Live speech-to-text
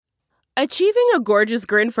Achieving a gorgeous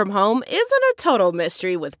grin from home isn't a total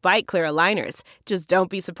mystery with Byte Clear aligners. Just don't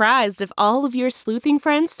be surprised if all of your sleuthing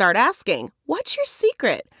friends start asking, "What's your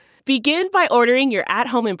secret?" Begin by ordering your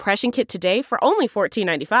at-home impression kit today for only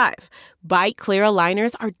 $14.95. Byte Clear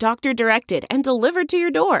aligners are doctor-directed and delivered to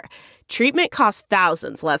your door. Treatment costs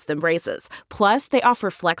thousands less than braces. Plus, they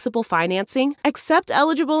offer flexible financing, accept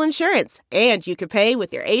eligible insurance, and you can pay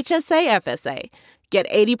with your HSA FSA. Get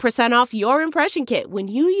 80% off your impression kit when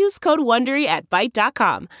you use code WONDERY at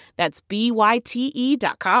Byte.com. That's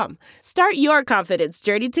BYTE.com. Start your confidence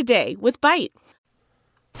journey today with Byte.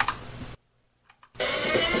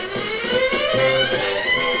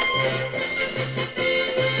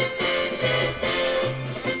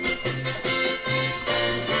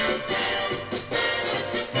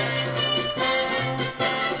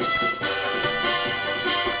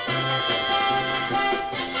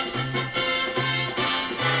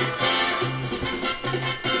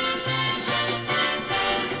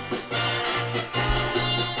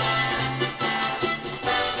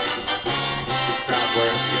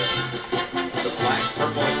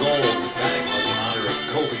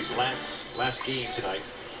 Game tonight.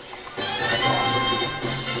 That's awesome.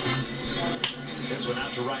 This one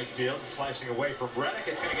out to right field, slicing away from Brennick.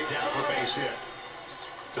 It's going to get down for a base hit.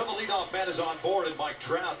 So the leadoff man is on board, and Mike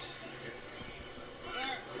Trout.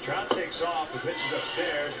 Trout takes off. The pitch is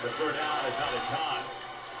upstairs, and the third out is not in time.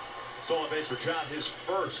 Stolen base for Trout, his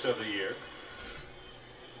first of the year.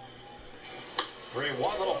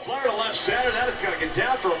 3-1, little flare to left center. Now it's going to get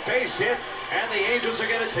down for a base hit, and the Angels are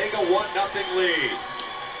going to take a 1-0 lead.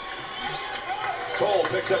 Cole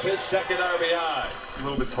picks up his second RBI. A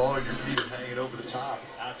little bit taller, your feet are hanging over the top.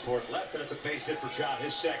 Out toward left, and it's a base hit for Trout.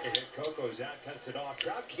 His second hit. Coco's out, cuts it off.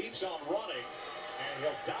 Trout keeps on running, and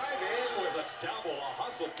he'll dive in with a double, a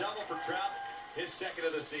hustle double for Trout. His second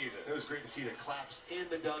of the season. It was great to see the claps in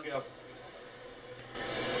the dugout.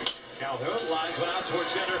 Calhoun lines one out toward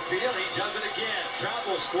center field. He does it again. Trout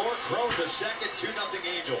will score. Crow the second. 2-0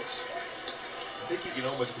 Angels. I think you can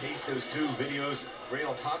almost paste those two videos right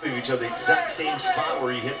on top of each other, the exact same spot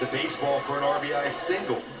where he hit the baseball for an RBI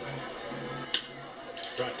single.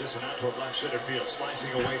 Drives this one out toward left center field,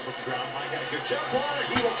 slicing away from Trout. Mike got a good jump ball, and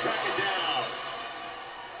he will track it down.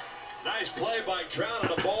 Nice play by Trout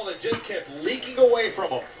on a ball that just kept leaking away from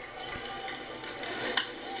him.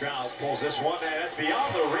 Trout pulls this one, and that's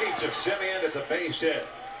beyond the reach of Semien. It's a base hit.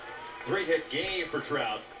 3-hit game for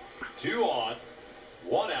Trout. 2 on,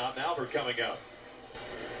 1 out, and Albert coming up.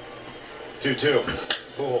 2-2.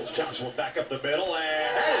 Pujols chops one back up the middle,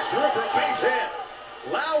 and that is through for a base hit.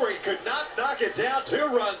 Lowry could not knock it down. 2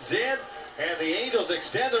 runs in, and the Angels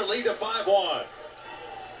extend their lead to 5-1.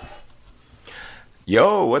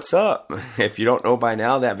 Yo, what's up? If you don't know by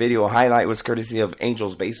now, that video highlight was courtesy of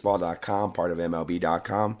angelsbaseball.com, part of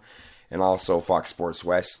MLB.com, and also Fox Sports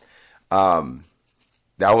West. That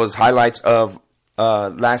was highlights of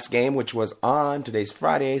last game, which was on today's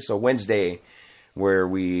Friday, so Wednesday, where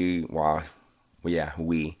where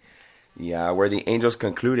the Angels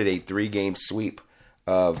concluded a 3-game sweep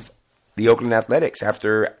of the Oakland Athletics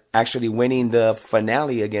after actually winning the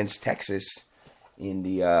finale against Texas in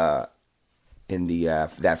the that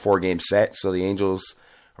 4-game set. So the Angels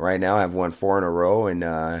right now have won 4 in a row and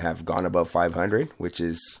have gone above 500, which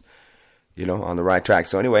is, on the right track.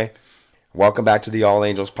 So anyway, welcome back to the All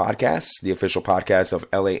Angels podcast, the official podcast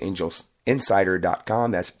of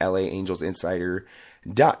LAAngelsInsider.com. That's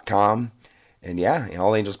LAAngelsInsider.com. And yeah,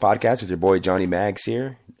 All Angels podcast with your boy Johnny Mags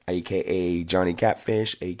here, a.k.a. Johnny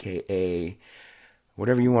Catfish, a.k.a.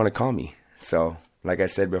 whatever you want to call me. So, like I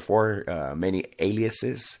said before, many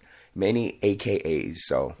aliases, many AKAs.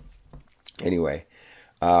 So, anyway,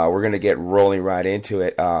 we're going to get rolling right into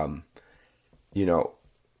it.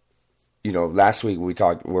 Last week we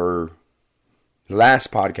talked, the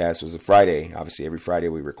last podcast was a Friday. Obviously, every Friday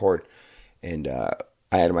we record. And I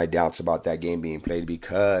had my doubts about that game being played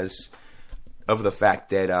because of the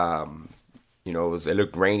fact that, it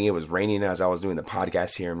looked rainy. It was raining as I was doing the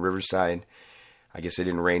podcast here in Riverside. I guess it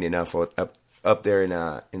didn't rain enough up there in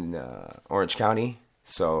Orange County.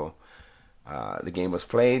 So the game was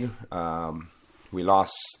played. We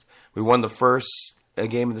lost. We won the first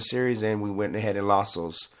game of the series, and we went ahead and lost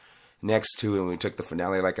those next 2, and we took the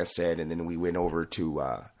finale, like I said, and then we went over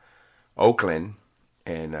to Oakland,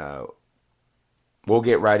 and we'll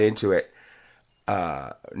get right into it.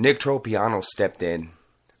 Nick Tropiano stepped in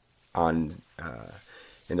in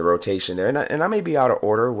the rotation there, and I may be out of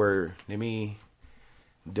order. Let me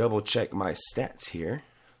double check my stats here.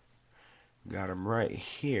 Got him right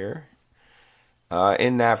here.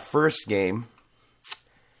 In that first game,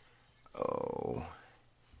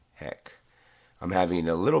 I'm having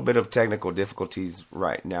a little bit of technical difficulties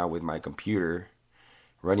right now with my computer,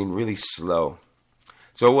 running really slow.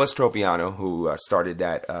 So it was Tropiano who started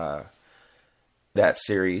that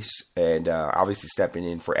series, and obviously stepping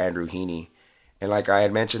in for Andrew Heaney. And like I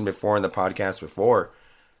had mentioned before in the podcast before,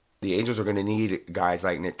 the Angels are going to need guys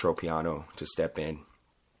like Nick Tropiano to step in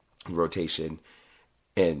rotation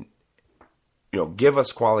and, you know, give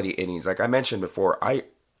us quality innings. Like I mentioned before, I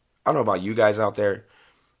don't know about you guys out there.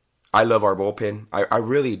 I love our bullpen. I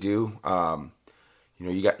really do. You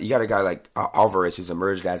know, you got a guy like Alvarez who's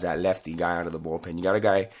emerged as that lefty guy out of the bullpen. You got a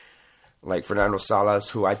guy like Fernando Salas,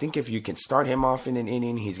 who I think if you can start him off in an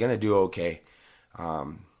inning, he's gonna do okay.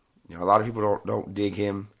 You know, a lot of people don't dig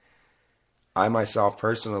him. I myself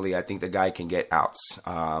personally, I think the guy can get outs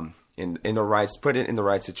in the right, put it in the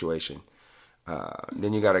right situation.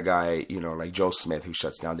 Then you got a guy, you know, like Joe Smith who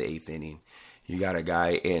shuts down the 8th inning. You got a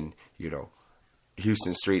guy in, you know,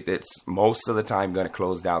 Houston Street that's most of the time going to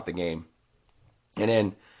close out the game. And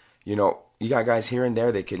then, you know, you got guys here and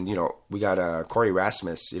there that can, you know, we got Corey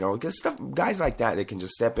Rasmus, you know, guys like that can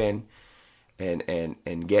just step in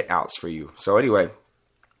and get outs for you. So anyway,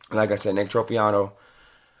 like I said, Nick Tropiano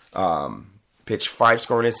pitched 5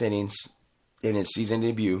 scoreless innings in his season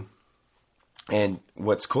debut. And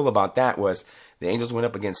what's cool about that was the Angels went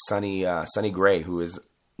up against Sonny Gray, who is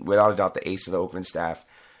without a doubt the ace of the Oakland staff.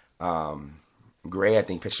 Gray, I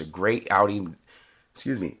think, pitched a great outing.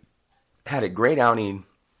 Had a great outing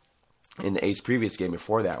in the A's previous game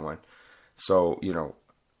before that one. So, you know,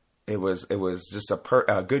 it was just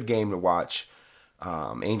a good game to watch.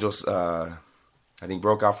 Angels, I think,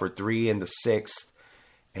 broke out for 3 in the 6th,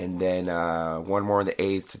 and then one more in the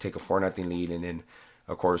 8th to take a 4-0 lead. And then,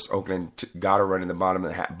 of course, Oakland got a run in the bottom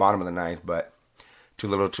of the 9th, but too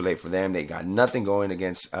little, too late for them. They got nothing going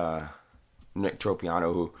against Nick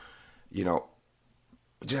Tropiano, who, you know,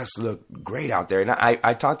 just looked great out there. And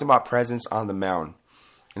I talked about presence on the mound,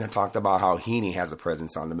 and I talked about how Heaney has a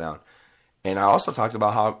presence on the mound. And I also talked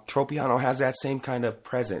about how Tropiano has that same kind of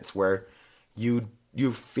presence where you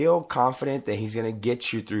feel confident that he's going to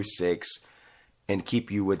get you through 6 and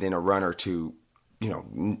keep you within a run or two, you know,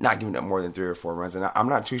 not giving up more than 3 or 4 runs. And I'm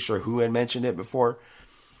not too sure who had mentioned it before,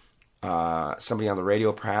 somebody on the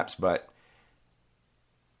radio perhaps, but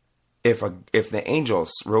if the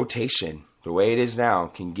Angels rotation, the way it is now,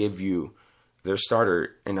 can give you their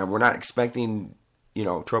starter, and we're not expecting, you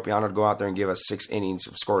know, Tropiano to go out there and give us 6 innings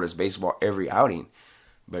of scoreless baseball every outing,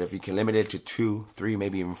 but if you can limit it to 2, 3,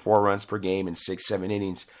 maybe even 4 runs per game in 6, 7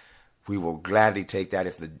 innings, we will gladly take that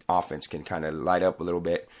if the offense can kind of light up a little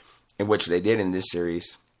bit, in which they did in this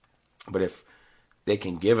series. But if they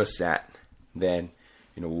can give us that, then,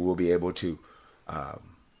 you know, we will be able to,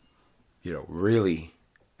 you know, really,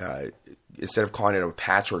 instead of calling it a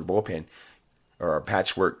patchwork bullpen or a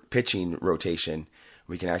patchwork pitching rotation,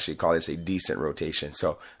 we can actually call this a decent rotation.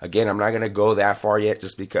 So again, I'm not going to go that far yet,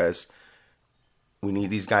 just because we need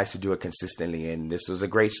these guys to do it consistently. And this was a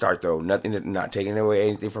great start, though. Not taking away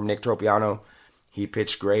anything from Nick Tropiano. He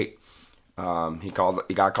pitched great. He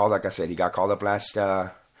got called, like I said, he got called up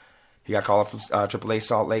he got called up from AAA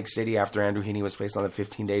Salt Lake City after Andrew Heaney was placed on the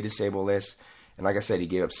 15-day disabled list. And like I said, he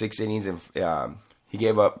gave up 6 innings and he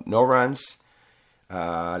gave up no runs.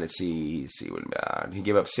 Let's see. He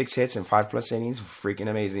gave up 6 hits and 5+ innings. Freaking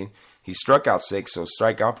amazing. He struck out 6, so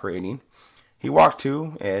strikeout per inning. He walked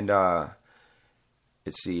 2, and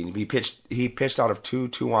let's see. He pitched out of 2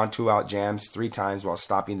 2-on, 2-out jams 3 times while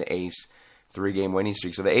stopping the Ace 3-game winning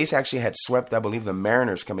streak. So the Ace actually had swept, I believe, the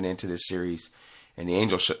Mariners coming into this series, and the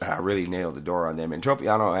Angels really nailed the door on them. And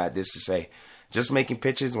Tropiano had this to say: just making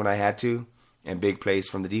pitches when I had to, and big plays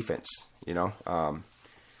from the defense. You know,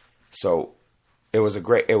 so it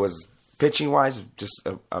was pitching wise just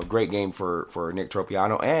a great game for Nick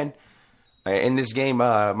Tropiano. And in this game,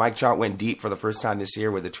 Mike Trout went deep for the first time this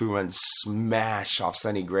year with a 2-run smash off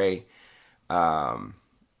Sonny Gray.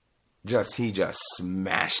 He just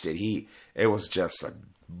smashed it. It was just a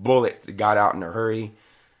bullet that got out in a hurry.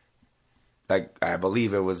 Like, I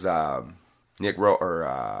believe it was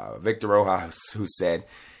Victor Rojas who said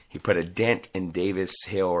he put a dent in Davis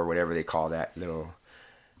Hill, or whatever they call that little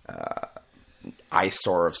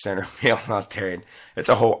eyesore of center field out there. And it's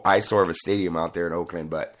a whole eyesore of a stadium out there in Oakland.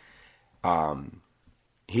 But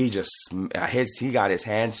he got his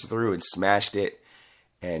hands through and smashed it.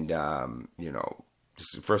 And, you know,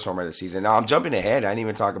 just the first homer of the season. Now, I'm jumping ahead. I didn't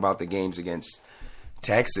even talk about the games against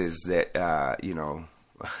Texas that, you know,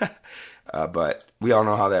 but we all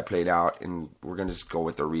know how that played out. And we're going to just go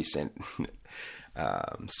with the recent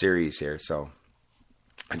series here. So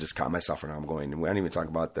I just caught myself when I'm going. And we didn't even talk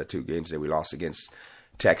about the 2 games that we lost against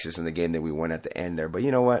Texas and the game that we won at the end there. But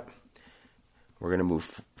you know what? we're going to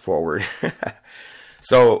move forward.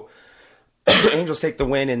 So Angels take the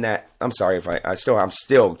win in that. I'm sorry if I'm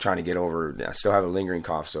still trying to get over. I still have a lingering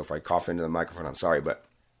cough. So if I cough into the microphone, I'm sorry. But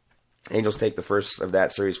Angels take the first of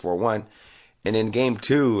that series 4-1. And in game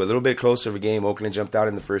 2, a little bit closer of a game, Oakland jumped out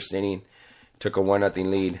in the first inning, took a 1-0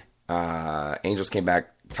 lead. Angels came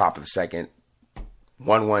back top of the second,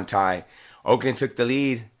 1-1 tie. Oakland took the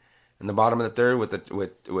lead in the bottom of the third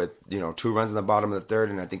with 2 runs in the bottom of the third,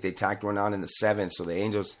 and I think they tacked one on in the seventh. So the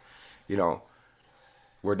Angels,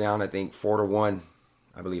 were down, I think, 4-1,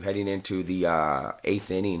 I believe, heading into the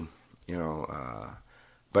 8th inning.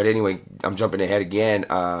 But anyway, I'm jumping ahead again.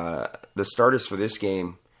 The starters for this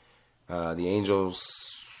game, the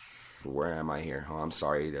Angels. Where am I here? Oh, I'm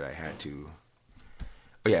sorry that I had to.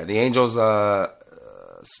 Oh yeah, the Angels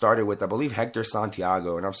started with, I believe, Hector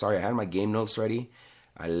Santiago, and I'm sorry, I had my game notes ready.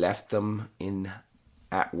 I left them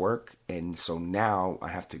at work, and so now I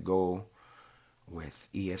have to go with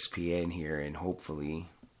ESPN here, and hopefully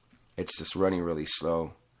it's just running really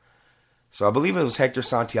slow. So I believe it was Hector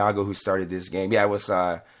Santiago who started this game. Yeah, it was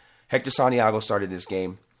Hector Santiago started this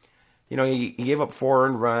game. He gave up 4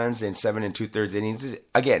 earned runs in 7 2/3 innings.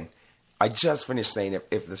 Again, I just finished saying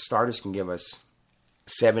if the starters can give us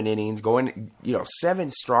 7 innings,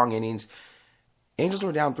 7 strong innings. Angels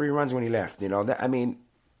were down 3 runs when he left. You don't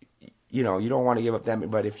want to give up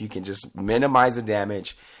that, but if you can just minimize the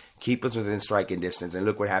damage, keep us within striking distance, and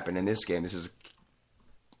look what happened in this game. This is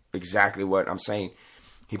exactly what I'm saying.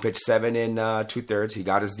 He pitched 7 in 2/3. He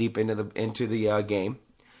got us deep into the game.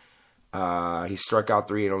 He struck out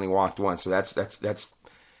 3 and only walked 1. So that's.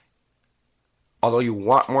 Although you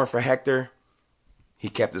want more for Hector, he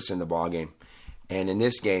kept us in the ball game. And in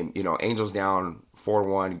this game, Angels down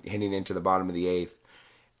 4-1, heading into the bottom of the 8th,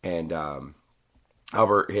 and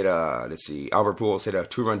Albert Pujols hit a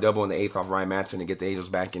 2-run double in the 8th off Ryan Madson to get the Angels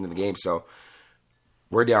back into the game. So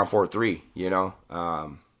we're down 4-3.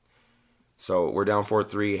 So we're down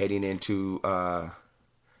 4-3 heading into.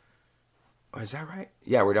 Is that right?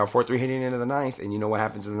 Yeah, we're down 4-3 heading into the 9th, and you know what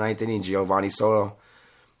happens in the 9th inning? Giovanni Soto.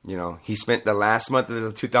 He spent the last month of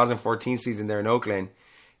the 2014 season there in Oakland,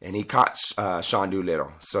 and he caught Sean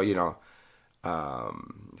Doolittle. So,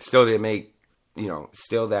 still didn't make,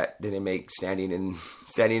 that didn't make standing in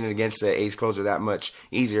against the ace closer that much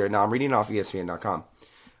easier. Now, I'm reading off ESPN.com.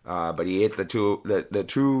 But he hit the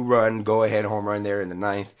 2-run go-ahead home run there in the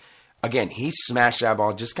 9th. Again, he smashed that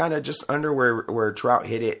ball just under where Trout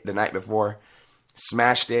hit it the night before.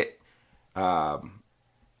 Smashed it.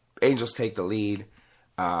 Angels take the lead.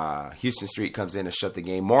 Houston Street comes in to shut the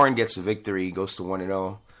game. Morin gets the victory, goes to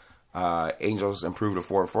 1-0. Angels improved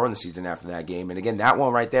to 4-4 in the season after that game. And again, that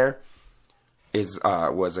one right there was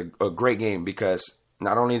a great game because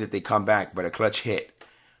not only did they come back, but a clutch hit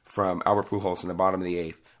from Albert Pujols in the bottom of the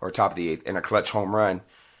 8th, or top of the 8th, and a clutch home run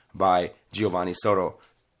by Giovanni Soto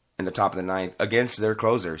in the top of the 9th against their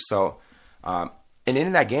closer. So, and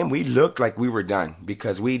in that game, we looked like we were done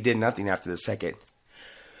because we did nothing after the second.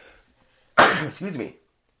 Excuse me.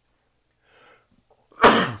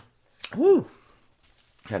 Woo.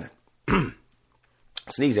 Kind of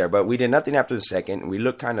sneeze there, but we did nothing after the second. We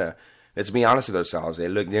looked kind of, let's be honest with ourselves,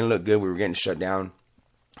 didn't look good. We were getting shut down.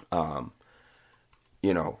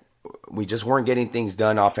 We just weren't getting things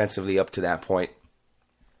done offensively up to that point.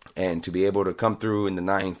 And to be able to come through in the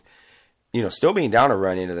 9th, still being down a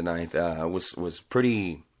run into the 9th,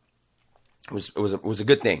 was a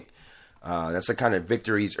good thing. That's the kind of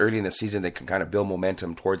victories early in the season that can kind of build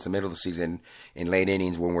momentum towards the middle of the season in late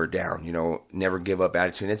innings when we're down. Never give up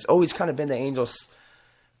attitude. And it's always kind of been the Angels.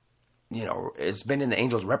 It's been in the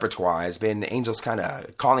Angels' repertoire. It's been the Angels' kind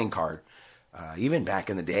of calling card. Even back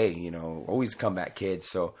in the day, always comeback kids.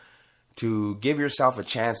 So to give yourself a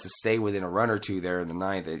chance to stay within a run or two there in the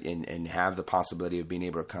 9th and have the possibility of being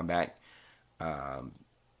able to come back,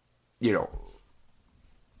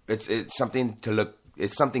 it's something to look.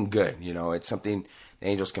 It's something good, It's something the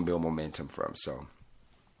Angels can build momentum from. So,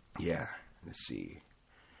 yeah. Let's see.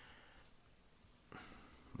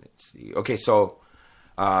 Okay, so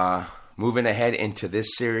moving ahead into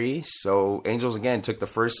this series. So, Angels, again, took the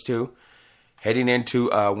first 2. Heading into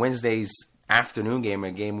Wednesday's afternoon game.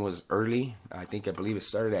 The game was early. I believe it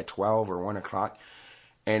started at 12 or 1 o'clock.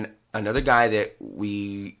 And another guy that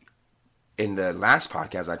in the last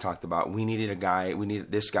podcast I talked about, we needed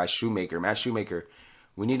this guy, Matt Shoemaker.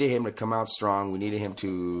 We needed him to come out strong. We needed him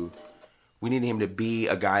to be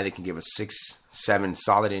a guy that can give us 6-7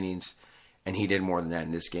 solid innings, and he did more than that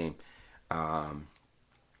in this game.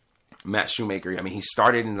 Matt Shoemaker, he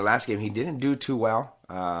started in the last game. He didn't do too well.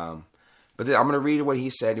 But I'm going to read what he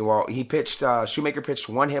said. Well, Shoemaker pitched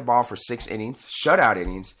 1 hit ball for 6 innings, shutout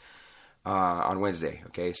innings. on Wednesday.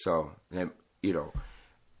 Okay, so you know,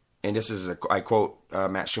 and this is I quote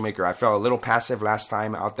Matt Shoemaker. I felt a little passive last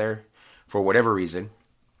time out there for whatever reason.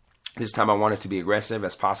 This time I wanted to be aggressive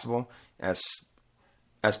as possible, as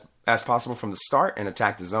possible from the start and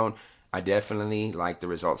attack the zone. I definitely like the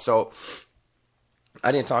results. So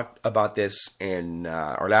I didn't talk about this in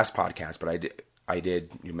our last podcast, but I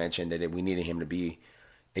did. You mentioned that we needed him to be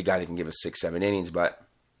a guy that can give us 6-7 innings. But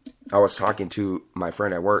I was talking to my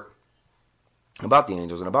friend at work about the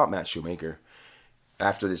Angels and about Matt Shoemaker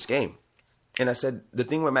after this game. And I said, the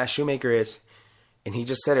thing with Matt Shoemaker is, and he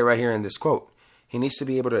just said it right here in this quote, he needs to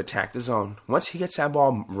be able to attack the zone. Once he gets that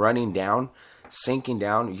ball running down, sinking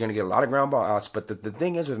down, you're going to get a lot of ground ball outs. But the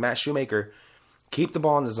thing is with Matt Shoemaker, keep the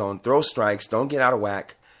ball in the zone, throw strikes, don't get out of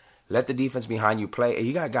whack, let the defense behind you play.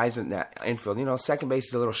 You got guys in that infield. You know, second base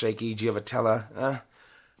is a little shaky, Giovatella,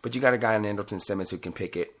 but you got a guy in Andrelton Simmons who can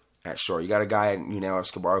pick it at short. You got a guy in Yunel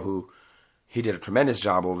Escobar who he did a tremendous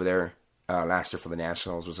job over there last year for the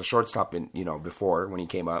Nationals. Was a shortstop before when he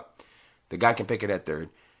came up. The guy can pick it at third.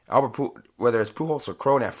 Whether it's Pujols or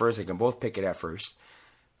Cron at first, they can both pick it at first.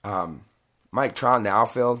 Mike Trout in the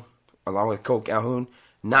outfield, along with Cole Calhoun,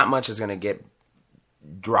 not much is going to get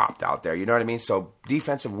dropped out there. You know what I mean? So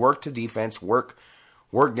defensive work to defense, work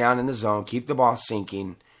down in the zone, keep the ball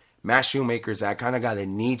sinking. Matt Shoemaker's that kind of guy that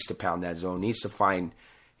needs to pound that zone, needs to find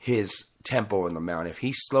his tempo in the mound. If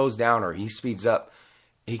he slows down or he speeds up,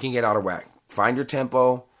 he can get out of whack. Find your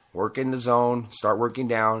tempo, work in the zone, start working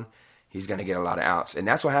down. He's going to get a lot of outs. And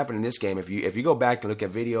that's what happened in this game. If you go back and look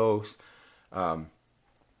at videos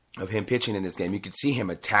of him pitching in this game, you could see him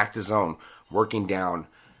attack the zone, working down,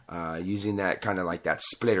 using that kind of like that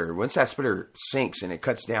splitter. Once that splitter sinks and it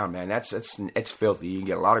cuts down, man, it's filthy. You can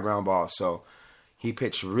get a lot of ground balls. So he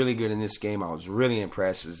pitched really good in this game. I was really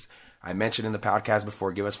impressed. As I mentioned in the podcast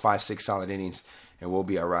before, give us 5-6 solid innings and we'll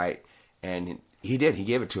be all right. And he did. He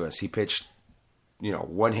gave it to us. He pitched,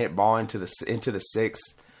 one hit ball into the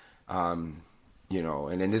sixth. And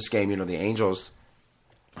in this game, the Angels,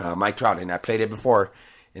 Mike Trout, and I played it before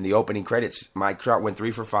in the opening credits. Mike Trout went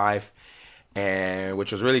 3 for 5, and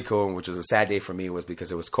which was really cool, and which was a sad day for me, was because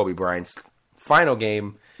it was Kobe Bryant's final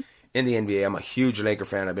game in the NBA. I'm a huge Laker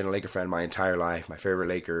fan. I've been a Laker fan my entire life. My favorite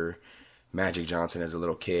Laker, Magic Johnson as a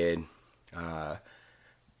little kid.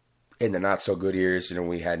 In the not so good years,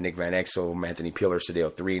 we had Nick Van Exel, Anthony Peeler,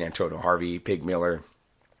 Sadeo Three, Antonio Harvey, Pig Miller,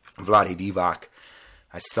 Vlade Divac.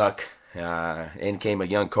 I stuck. In came a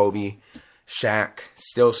young Kobe. Shaq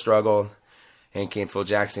still struggled. In came Phil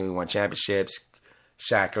Jackson. We won championships.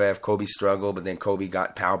 Shaq left. Kobe struggled, but then Kobe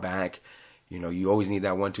got Powell back. You always need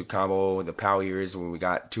that 1-2 combo. The Powell years when we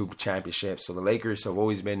got 2 championships. So the Lakers have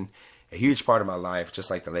always been a huge part of my life,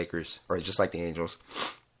 just like the Lakers, or just like the Angels.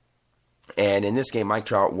 And in this game, Mike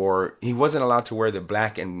Trout he wasn't allowed to wear the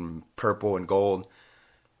black and purple and gold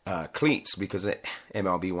cleats because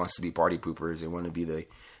MLB wants to be party poopers. They want to be the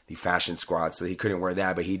fashion squad, so he couldn't wear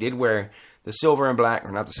that. But he did wear the silver and black,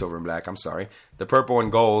 or not the silver and black, I'm sorry, the purple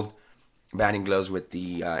and gold batting gloves with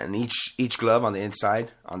the and each glove on the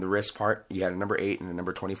inside, on the wrist part, you had a number 8 and a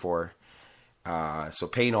number 24. So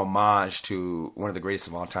paying homage to one of the greatest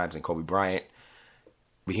of all times in Kobe Bryant.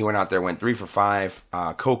 But he went out there, went 3 for 5.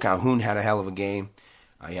 Cole Calhoun had a hell of a game.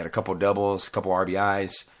 He had a couple doubles, a couple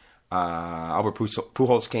RBIs. Albert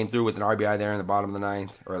Pujols came through with an RBI there in the bottom of the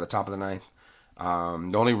ninth, or the top of the ninth.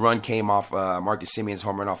 The only run came off Marcus Simeon's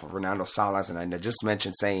home run off of Fernando Salas, and I just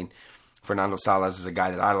mentioned saying Fernando Salas is a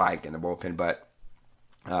guy that I like in the bullpen, but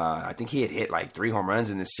I think he had hit like 3 home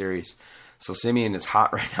runs in this series. So Simeon is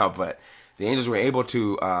hot right now, but the Angels were able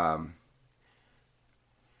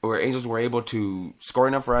to score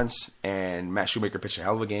enough runs, and Matt Shoemaker pitched a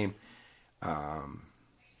hell of a game.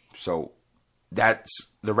 So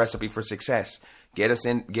that's the recipe for success. Get us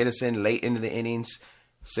in late into the innings,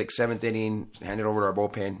 6th, 7th inning, hand it over to our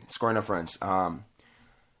bullpen, score enough runs.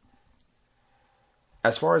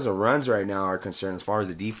 As far as the runs right now are concerned, as far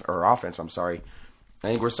as the offense, I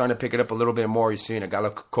think we're starting to pick it up a little bit more. You're seeing a guy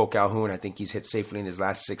like Cole Calhoun. I think he's hit safely in his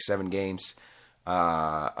last 6-7 games.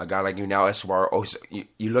 A guy like Yunel Escobar.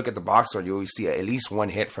 You look at the box score, you always see at least 1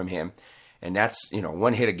 hit from him, and that's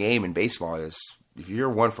 1 hit a game in baseball is, if you're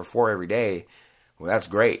 1 for 4 every day, well, that's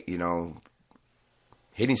great.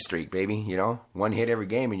 Hitting streak, baby. 1 hit every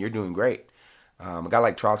game, and you're doing great. A guy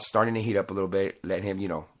like Trout's starting to heat up a little bit. Let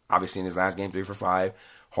him, obviously in his last game, 3 for 5,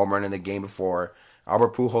 home run in the game before.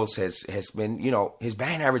 Albert Pujols has been, his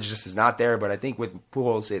batting average just is not there. But I think with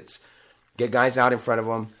Pujols, it's get guys out in front of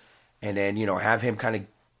him, and then have him kind of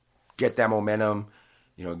get that momentum.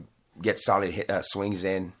 Get solid swings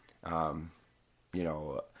in.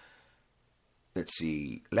 let's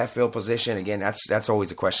see, left field position. Again, that's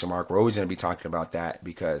always a question mark. We're always going to be talking about that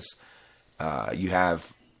because you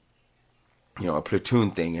have, a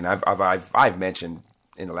platoon thing, and I've mentioned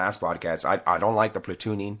in the last podcast, I don't like the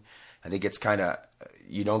platooning. I think it's kind of,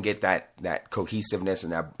 you don't get that cohesiveness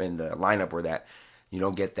in the lineup, or that you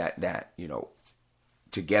don't get that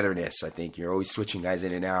togetherness. I think you're always switching guys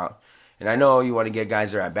in and out. And I know you want to get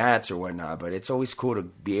guys their at bats or whatnot, but it's always cool to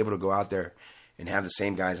be able to go out there and have the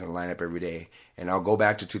same guys in the lineup every day. And I'll go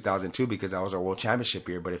back to 2002 because that was our World Championship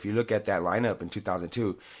year. But if you look at that lineup in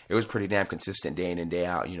 2002, it was pretty damn consistent day in and day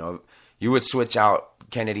out. You would switch out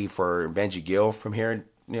Kennedy for Benji Gill from here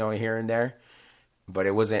and there, but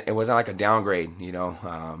it wasn't like a downgrade. It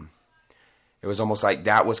was almost like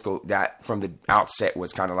that from the outset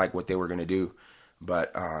was kind of like what they were going to do.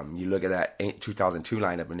 But you look at that 2002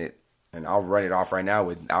 lineup, and I'll run it off right now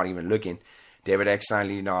without even looking. David Eckstein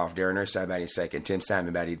leading off, Darren Erstad batting second, Tim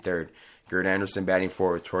Salmon batting third, Garrett Anderson batting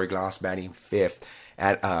fourth, Troy Glaus batting fifth,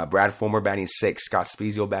 Brad Fulmer batting sixth, Scott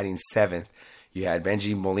Spiezio batting seventh. You had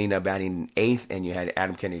Benji Molina batting eighth, and you had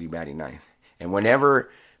Adam Kennedy batting ninth. And whenever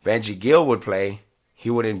Benji Gill would play, he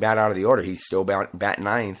wouldn't bat out of the order. He'd still bat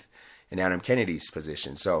ninth in Adam Kennedy's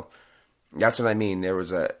position. So that's what I mean.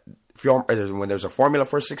 When there's a formula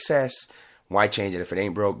for success, why change it? If it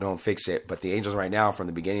ain't broke, don't fix it. But the Angels right now, from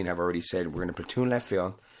the beginning, have already said we're going to platoon left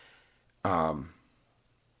field.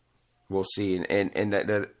 We'll see. And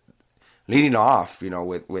the leading off,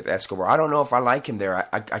 with Escobar, I don't know if I like him there.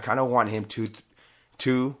 I kind of want him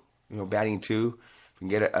batting two. We can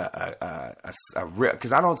get a real,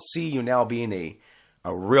 because I don't see you now being a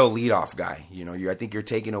real leadoff guy. I think you're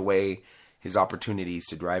taking away his opportunities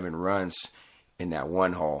to drive in runs in that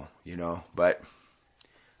one hole. But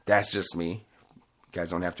that's just me. You guys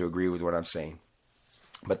don't have to agree with what I'm saying.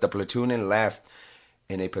 But the platooning left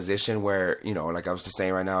in a position where, like I was just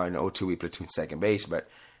saying right now, in 0-2 we platoon second base, but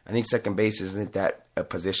I think second base isn't that a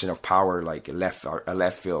position of power like a left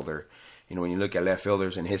fielder. When you look at left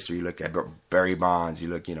fielders in history, you look at Barry Bonds, you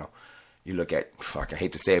look at, I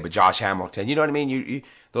hate to say it, but Josh Hamilton. You know what I mean? You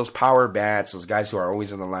those power bats, those guys who are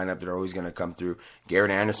always in the lineup, they're always going to come through. Garrett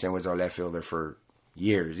Anderson was our left fielder for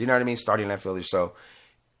years. You know what I mean? Starting left fielder. So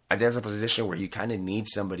there's a position where you kind of need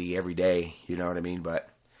somebody every day. You know what I mean?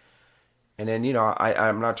 And then,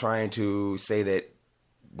 I'm not trying to say that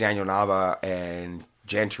Daniel Nava and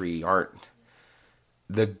Gentry aren't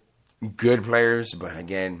the good players, but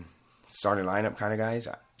again, starting lineup kind of guys,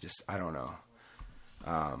 I don't know.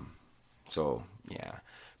 So, yeah.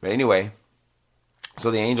 But anyway,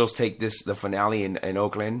 so the Angels take the finale in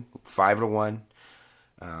Oakland, 5-1.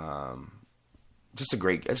 Just a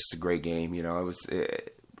great game. It was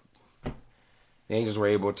the Angels were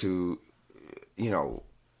able to,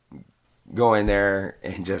 go in there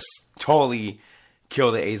and just totally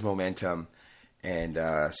kill the A's momentum. And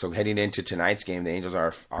so heading into tonight's game, the Angels are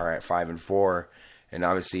at 5-4, and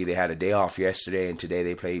obviously they had a day off yesterday, and today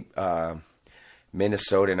they played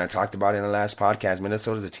Minnesota. And I talked about it in the last podcast.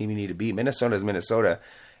 Minnesota's a team you need to beat. Minnesota's Minnesota,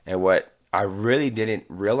 and what I really didn't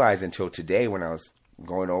realize until today when I was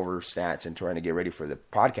going over stats and trying to get ready for the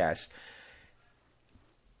podcast,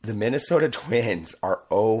 the Minnesota Twins are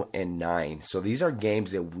 0-9. So these are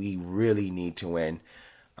games that we really need to win.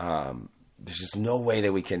 There's just no way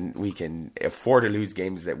that we can afford to lose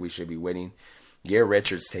games that we should be winning. Garrett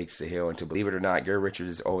Richards takes the hill, and to believe it or not, Garrett Richards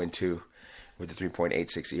is 0-2 with a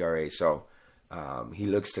 3.86 ERA. So he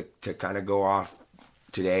looks to kind of go off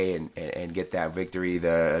today and get that victory.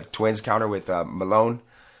 The Twins counter with Malone.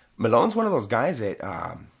 Malone's one of those guys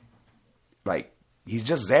that he's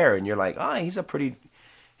just there, and you're like, he's a pretty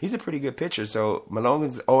good pitcher. So Malone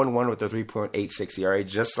is 0-1 with a 3.86 ERA,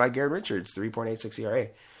 just like Garrett Richards, 3.86 ERA.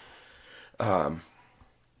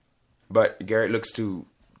 But Garrett looks to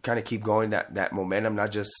kind of keep going that momentum, not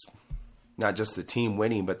just the team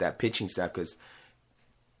winning, but that pitching staff, because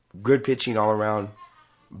good pitching all around.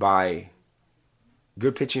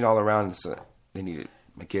 So they needed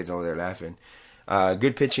my kids over there laughing.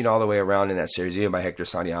 Good pitching all the way around in that series, even by Hector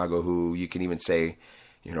Santiago, who you can even say,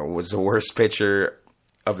 was the worst pitcher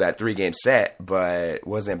of that 3-game set, but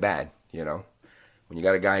wasn't bad. When you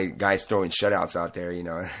got a guys throwing shutouts out there,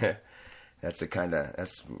 that's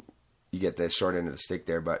you get the short end of the stick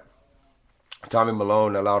there. But Tommy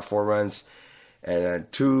Malone allowed 4 runs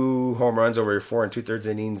and 2 home runs over 4 2/3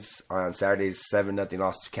 innings on Saturday's 7-0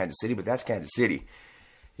 loss to Kansas City. But that's Kansas City,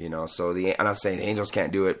 So I'm not saying the Angels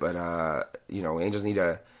can't do it, but Angels need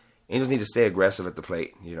to stay aggressive at the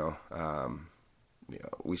plate.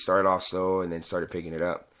 We started off slow and then started picking it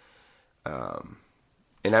up.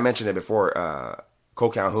 And I mentioned it before. Cole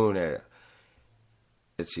Calhoun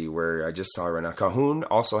let's see where I just saw it right now. Calhoun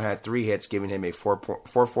also had 3 hits, giving him a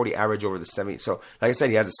 440 average over the 7. So, like I said,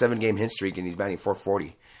 he has a 7-game hit streak, and he's batting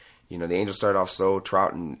 440. You know, the Angels started off slow.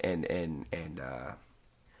 Trout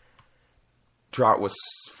Trout was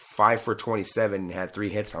 5 for 27 and had 3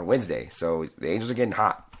 hits on Wednesday. So the Angels are getting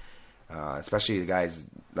hot, especially the guys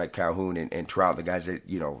like Calhoun and Trout, the guys that,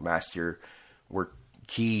 you know, last year were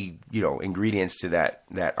key, you know, ingredients to that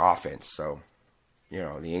offense. So, you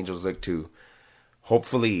know, the Angels look to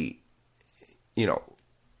hopefully, you know,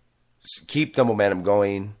 keep the momentum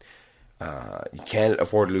going. You can't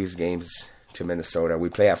afford to lose games to Minnesota. We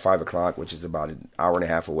play at 5 o'clock, which is about an hour and a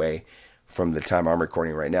half away from the time I'm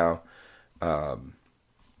recording right now.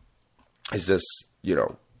 It's just, you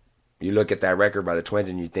know, you look at that record by the Twins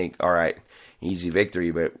and you think, all right, easy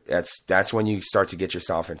victory, but that's when you start to get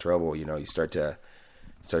yourself in trouble. You know, you start to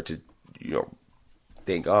you know,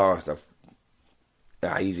 think, oh, it's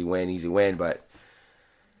easy win, but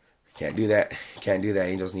can't do that.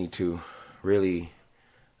 Angels need to really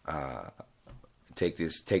take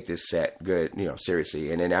this set good, you know,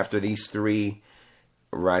 seriously. And then after these 3,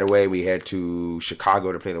 right away we head to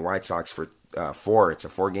Chicago to play the White Sox for 4. It's a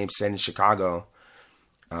 4-game set in Chicago,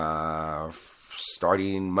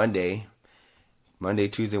 starting Monday,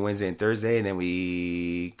 Tuesday, Wednesday, and Thursday, and then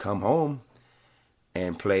we come home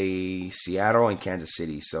and play Seattle and Kansas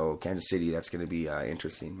City. So Kansas City, that's going to be an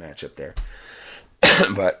interesting matchup there.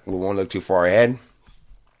 But we won't look too far ahead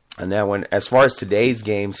on that one. As far as today's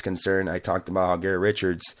game's concerned, I talked about how Garrett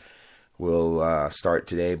Richards will start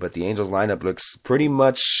today, but the Angels lineup looks pretty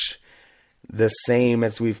much the same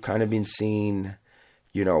as we've kind of been seeing,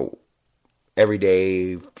 you know, every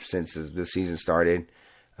day since the season started.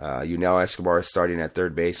 Yunel Escobar is starting at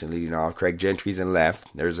third base and leading off. Craig Gentry's in left.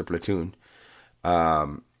 There's a platoon.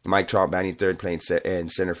 Mike Trout batting third, playing in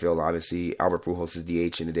center field. Obviously, Albert Pujols is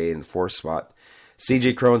DH in today in the 4th spot.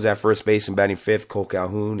 CJ Cron's at first base and batting 5th. Cole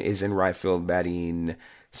Calhoun is in right field batting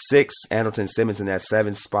 6th. Andrelton Simmons in that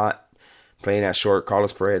 7th spot, playing at short.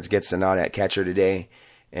 Carlos Perez gets the nod at catcher today.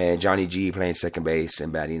 And Johnny G playing second base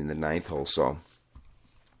and batting in the 9th hole. So,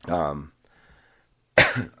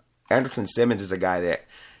 Andrelton Simmons is a guy that,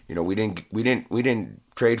 you know, we didn't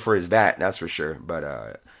trade for his bat, that's for sure.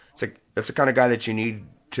 But that's the kind of guy that you need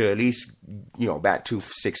to at least, you know, bat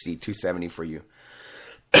 260, 270 for you.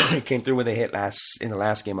 Came through with a hit in the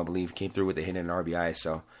last game, I believe. Came through with a hit and an RBI.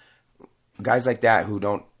 So guys like that who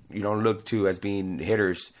you don't look to as being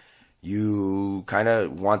hitters, you kind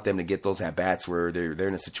of want them to get those at bats where they're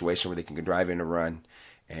in a situation where they can drive in a run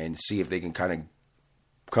and see if they can kind of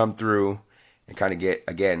come through and kind of get,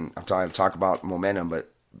 again, I'm trying to talk about momentum,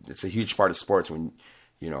 but it's a huge part of sports when,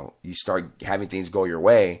 you know, you start having things go your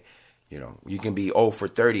way. You know, you can be 0 for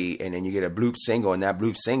 30 and then you get a bloop single, and that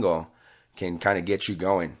bloop single can kind of get you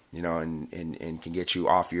going, you know, and can get you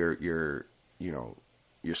off your you know,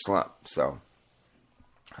 your slump. So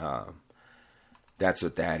that's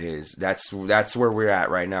what that is. That's where we're at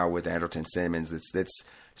right now with Andrelton Simmons. Let's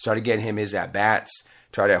try to get him his at bats.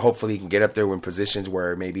 Try to hopefully he can get up there in positions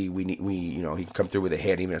where maybe we you know, he can come through with a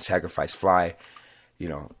hit, even a sacrifice fly. You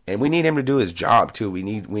know, and we need him to do his job too. We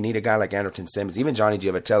need a guy like Andrelton Simmons, even Johnny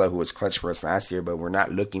Giavotella, who was clutch for us last year, but we're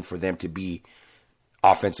not looking for them to be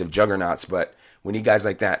offensive juggernauts. But we need guys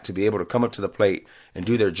like that to be able to come up to the plate and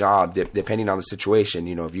do their job, depending on the situation.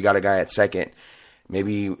 You know, if you got a guy at second,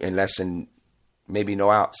 maybe in less than, maybe no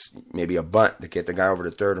outs, maybe a bunt to get the guy over to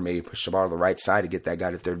third, or maybe push the ball to the right side to get that guy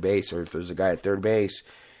to third base. Or if there's a guy at third base,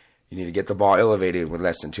 you need to get the ball elevated with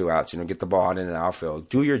less than 2 outs. You know, get the ball out into the outfield.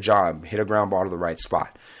 Do your job. Hit a ground ball to the right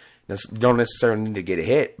spot. You don't necessarily need to get a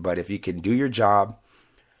hit, but if you can do your job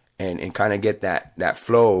and kind of get that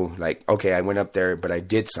flow, like, okay, I went up there, but I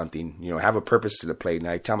did something. You know, have a purpose to the plate. And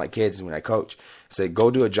I tell my kids when I coach, I say, go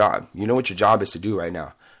do a job. You know what your job is to do right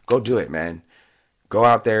now. Go do it, man. Go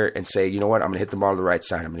out there and say, you know what, I'm going to hit the ball to the right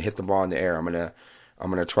side. I'm going to hit the ball in the air. I'm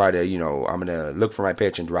going to try to, you know, I'm going to look for my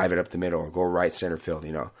pitch and drive it up the middle or go right center field,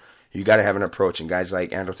 you know. You got to have an approach, and guys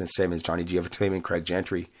like Andrelton Simmons, Johnny Giavotella, and Craig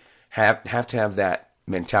Gentry have to have that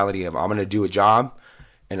mentality of, I'm going to do a job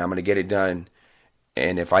and I'm going to get it done.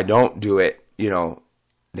 And if I don't do it, you know,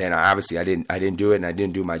 then I didn't do it, and I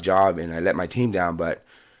didn't do my job, and I let my team down. But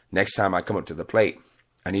next time I come up to the plate,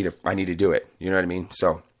 I need to do it. You know what I mean?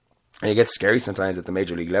 So, and it gets scary sometimes at the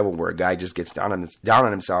major league level where a guy just gets down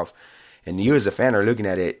on himself, and you as a fan are looking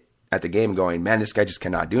at it at the game going, man, this guy just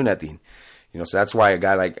cannot do nothing. You know, so that's why a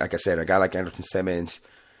guy like I said, a guy like Andrelton Simmons,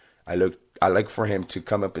 I look for him to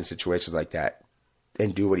come up in situations like that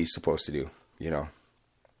and do what he's supposed to do. You know,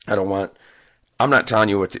 I'm not telling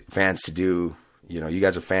you what fans to do. You know, you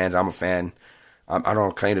guys are fans. I'm a fan. I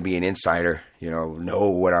don't claim to be an insider, you know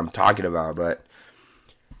what I'm talking about. But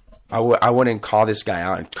I wouldn't call this guy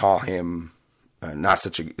out and call him not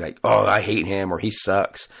such a, like, oh, I hate him or he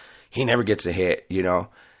sucks. He never gets a hit, you know.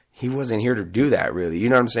 He wasn't here to do that, really. You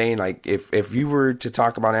know what I'm saying? Like, if you were to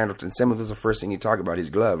talk about Andrelton Simmons, was the first thing you talk about his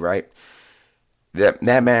glove, right? That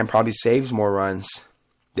man probably saves more runs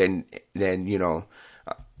than you know,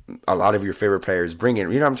 a lot of your favorite players bring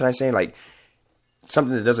in. You know what I'm trying to say? Like,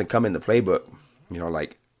 something that doesn't come in the playbook, you know,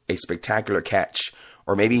 like a spectacular catch.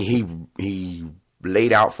 Or maybe he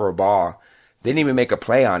laid out for a ball, didn't even make a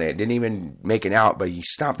play on it, didn't even make an out, but he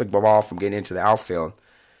stopped the ball from getting into the outfield,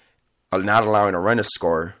 not allowing a run to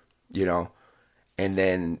score, you know, and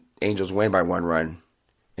then Angels win by 1 run.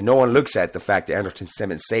 And no one looks at the fact that Andrelton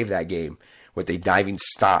Simmons saved that game with a diving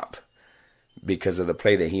stop because of the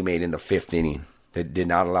play that he made in the 5th inning that did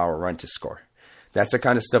not allow a run to score. That's the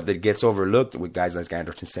kind of stuff that gets overlooked with guys like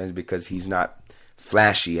Andrelton Simmons because he's not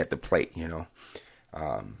flashy at the plate, you know.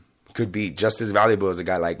 Could be just as valuable as a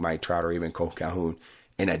guy like Mike Trout or even Cole Calhoun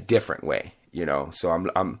in a different way, you know. So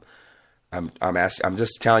I'm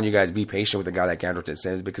just telling you guys, be patient with a guy like Andrelton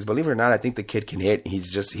Simmons because believe it or not, I think the kid can hit.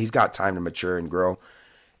 He's got time to mature and grow,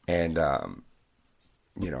 and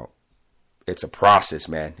you know, it's a process,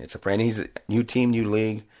 man. And he's a new team, new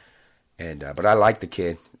league, and but I like the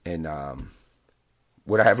kid, and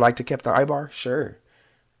would I have liked to kept the Ibar? Sure,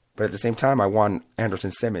 but at the same time, I want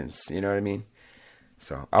Andrelton Simmons. You know what I mean?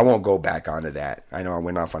 So I won't go back onto that. I know I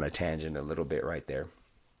went off on a tangent a little bit right there,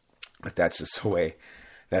 but that's just the way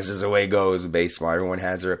it goes with baseball. Everyone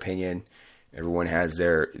has their opinion. Everyone has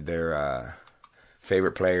their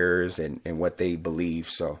favorite players and what they believe.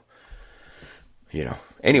 So, you know.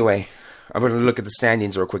 Anyway, I'm going to look at the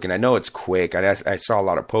standings real quick, and I know it's quick. I saw a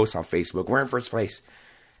lot of posts on Facebook. We're in first place.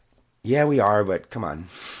 Yeah, we are, but come on.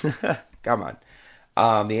 Come on.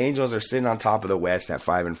 The Angels are sitting on top of the West at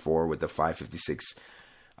 5-4 with the .556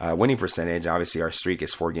 winning percentage. Obviously, our streak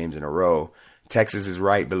is 4 games in a row. Texas is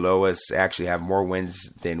right below us. Actually have more wins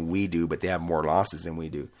than we do, but they have more losses than we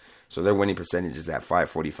do. So their winning percentage is at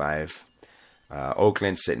 .545.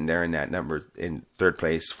 Oakland's sitting there in that number in 3rd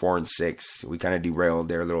place, 4-6. We kind of derailed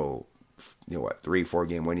their little, 3-4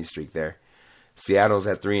 game winning streak there. Seattle's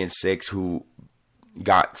at 3-6, who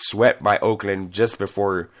got swept by Oakland just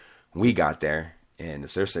before we got there. And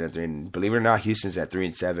they're sitting at 3. And believe it or not, Houston's at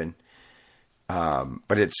 3-7.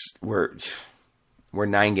 But we're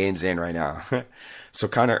 9 games in right now. So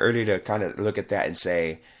kind of early to kind of look at that and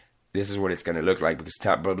say, this is what it's going to look like. Because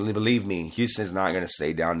believe me, Houston's not going to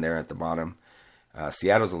stay down there at the bottom.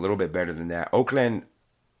 Seattle's a little bit better than that. Oakland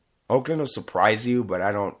will surprise you, but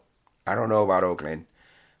I don't know about Oakland.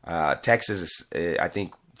 Texas I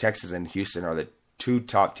think Texas and Houston are the 2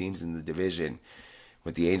 top teams in the division,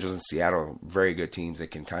 with the Angels and Seattle, very good teams that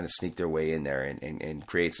can kind of sneak their way in there and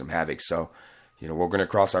create some havoc. So, you know, we're going to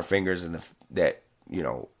cross our fingers that, you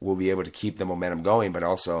know, we'll be able to keep the momentum going, but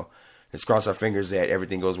also let's cross our fingers that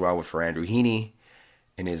everything goes well for Andrew Heaney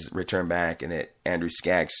and his return back, and that Tyler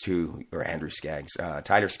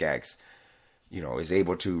Skaggs, you know, is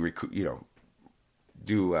able to recoup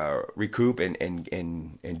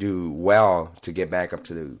and do well to get back up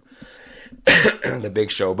to the big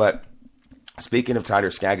show. But speaking of Tyler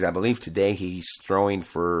Skaggs, I believe today he's throwing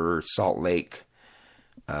for Salt Lake.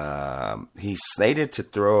 He's slated to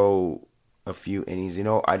throw a few innings. You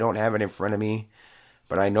know, I don't have it in front of me,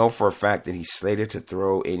 but I know for a fact that he's slated to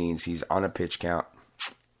throw innings. He's on a pitch count.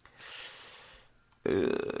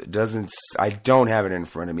 I don't have it in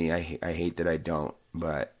front of me. I hate that I don't,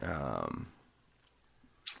 but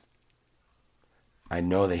I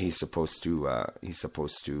know that he's supposed to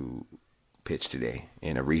pitch today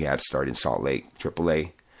in a rehab start in Salt Lake,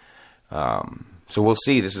 AAA. So we'll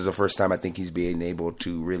see. This is the first time I think he's being able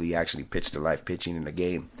to really actually pitch to live pitching in a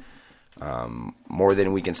game. More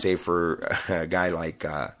than we can say for a guy like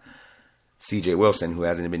C.J. Wilson, who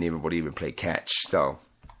hasn't been able to even play catch. So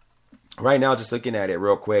right now, just looking at it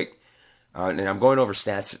real quick, and I'm going over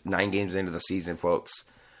stats 9 games into the season, folks.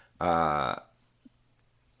 Home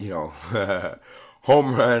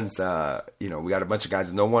runs, we got a bunch of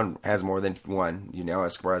guys. No one has more than one.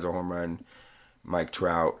 Escobar has a home run. Mike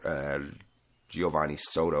Trout, Giovanni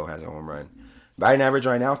Soto has a home run. Batting average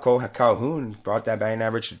right now, Cole Calhoun brought that batting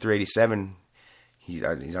average to 387. He's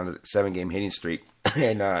on a 7-game hitting streak.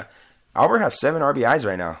 And Albert has 7 RBIs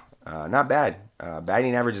right now. Not bad.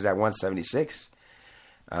 Batting average is at 176.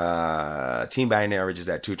 Team batting average is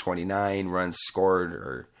at 229. Runs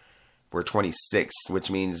scored were 26, which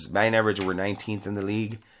means batting average we're 19th in the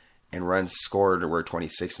league, and runs scored we're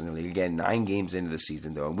 26th in the league. Again, 9 games into the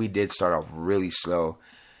season, though, and we did start off really slow.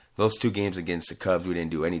 Those 2 games against the Cubs, we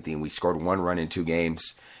didn't do anything. We scored 1 run in 2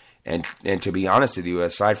 games, and to be honest with you,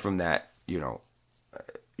 aside from that,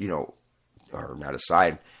 or not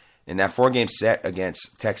aside. In that 4-game set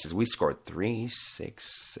against Texas, we scored 3,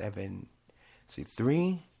 6, 7. See,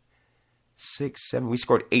 3, 6, 7. We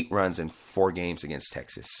scored 8 runs in 4 games against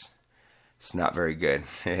Texas. It's not very good.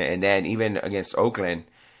 And then even against Oakland,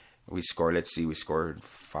 we scored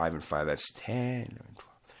 5 and 5. That's 10.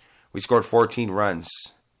 We scored 14 runs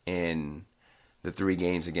in the 3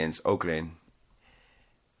 games against Oakland.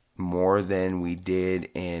 More than we did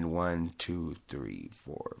in 1, 2, 3,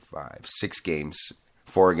 4, 5, 6 games.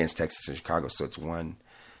 4 against Texas and Chicago. So it's 1,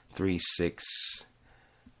 3, 6,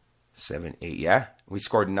 7, 8. Yeah. We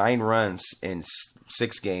scored 9 runs in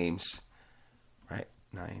 6 games. Right?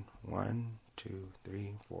 9. 1, 2,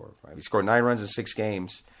 3, 4, 5. We scored 9 runs in 6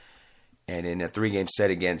 games. And in a 3-game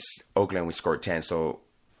set against Oakland, we scored 10. So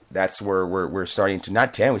that's where we're starting to,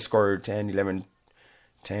 not 10. We scored 10, 11,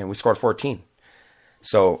 10. We scored 14.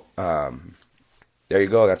 So there you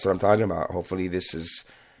go. That's what I'm talking about. Hopefully this is,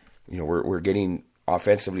 we're getting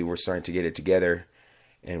offensively. We're starting to get it together,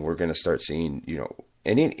 and we're going to start seeing,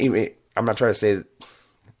 and I'm not trying to say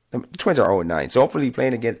the Twins are 0-9. So hopefully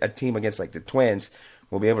playing against a team against like the Twins,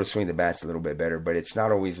 we'll be able to swing the bats a little bit better. But it's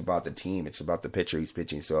not always about the team. It's about the pitcher who's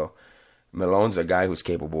pitching. So Malone's a guy who's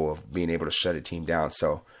capable of being able to shut a team down.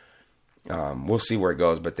 So we'll see where it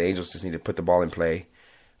goes. But the Angels just need to put the ball in play.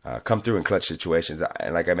 Come through in clutch situations.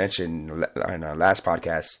 And like I mentioned in our last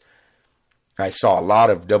podcast, I saw a lot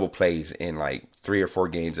of double plays in like 3 or 4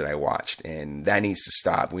 games that I watched, and that needs to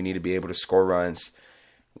stop. We need to be able to score runs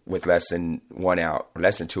with less than 1 out, or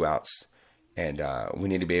less than 2 outs, and we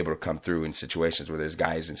need to be able to come through in situations where there's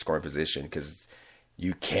guys in scoring position, because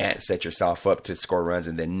you can't set yourself up to score runs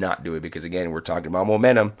and then not do it, because again, we're talking about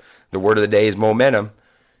momentum. The word of the day is momentum.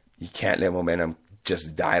 You can't let momentum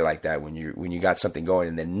just die like that when you got something going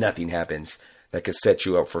and then nothing happens that could set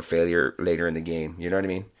you up for failure later in the game. You know what I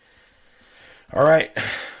mean? All right.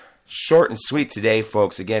 Short and sweet today,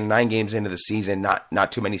 folks. Again, 9 games into the season,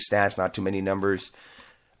 not too many stats, not too many numbers.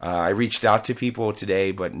 I reached out to people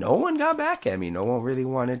today, but no one got back at me. No one really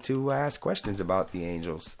wanted to ask questions about the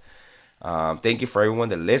Angels. Thank you for everyone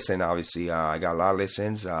that listened. Obviously, I got a lot of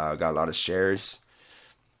listens. I got a lot of shares.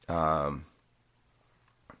 So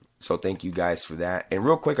thank you guys for that. And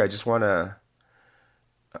real quick, I just want to...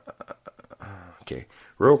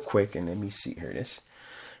 real quick, and let me see. Here it is.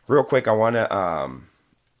 Real quick, I want to,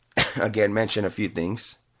 again, mention a few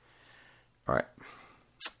things. All right.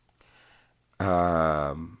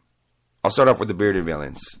 I'll start off with the bearded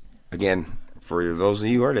villains. Again, for those of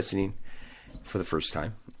you who are listening for the first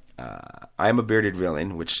time, I am a bearded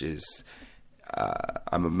villain, which is,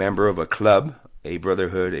 I'm a member of a club, a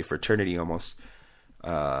brotherhood, a fraternity almost,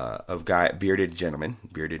 of bearded gentlemen,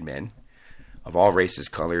 bearded men, of all races,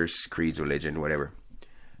 colors, creeds, religion, whatever.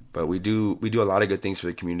 But we do a lot of good things for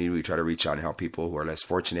the community. We try to reach out and help people who are less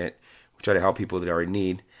fortunate. We try to help people that are in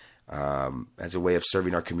need, as a way of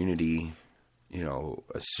serving our community,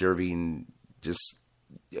 serving just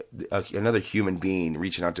another human being,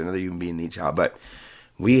 reaching out to another human being needs help. But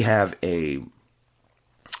we have a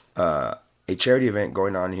charity event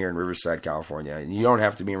going on here in Riverside, California. And you don't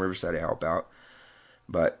have to be in Riverside to help out.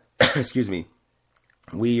 But excuse me,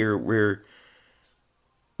 we're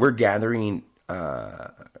gathering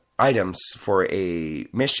items for a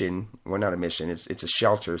mission. Well, not a mission. It's a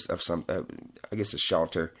shelter of some. I guess a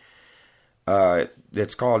shelter.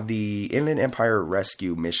 That's called the Inland Empire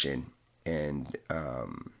Rescue Mission, and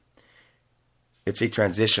it's a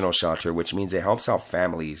transitional shelter, which means it helps out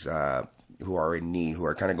families who are in need, who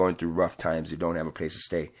are kind of going through rough times, who don't have a place to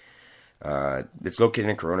stay. It's located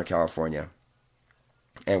in Corona, California,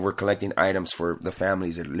 and we're collecting items for the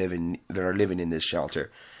families that are living in this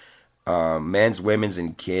shelter. Men's, women's,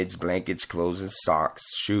 and kids, blankets, clothes, and socks,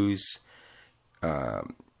 shoes,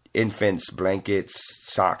 infants, blankets,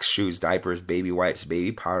 socks, shoes, diapers, baby wipes,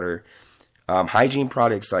 baby powder, hygiene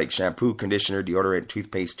products like shampoo, conditioner, deodorant,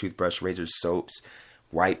 toothpaste, toothbrush, razors, soaps,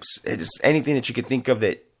 wipes, just anything that you could think of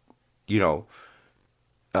that,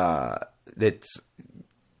 that's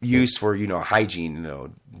used for, hygiene,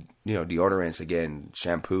 deodorants, again,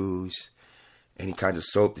 shampoos, any kinds of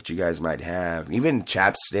soap that you guys might have, even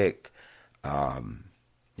chapstick,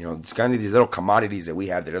 it's kind of these little commodities that we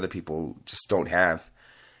have that other people just don't have.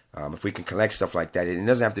 If we can collect stuff like that, it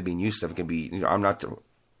doesn't have to be new stuff. It can be,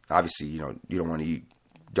 obviously, you don't want to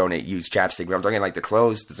donate used chapstick, but I'm talking like the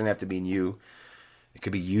clothes. It doesn't have to be new. It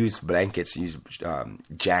could be used blankets, used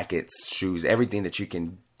jackets, shoes, everything that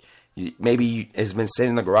maybe has been sitting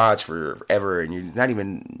in the garage forever, and you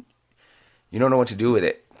don't know what to do with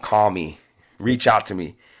it. Call me, reach out to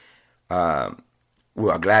me. I'll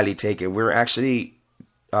gladly take it. We're actually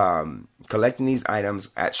collecting these items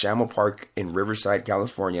at Shamel Park in Riverside,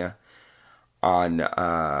 California on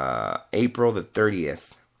April the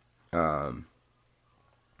 30th.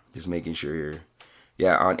 Just making sure you're...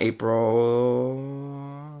 Yeah, on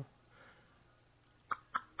April...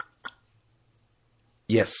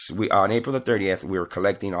 Yes, on April the 30th, we were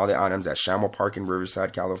collecting all the items at Shamel Park in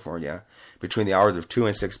Riverside, California, between the hours of 2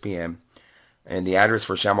 and 6 p.m. And the address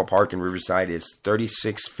for Shamel Park in Riverside is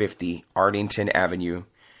 3650 Arlington Avenue,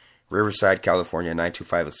 Riverside, California,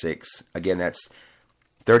 92506. Again, that's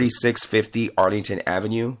 3650 Arlington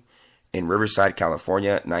Avenue in Riverside,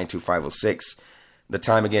 California, 92506. The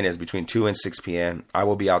time, again, is between 2 and 6 p.m. I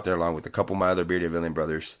will be out there along with a couple of my other Bearded Villain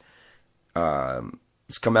brothers.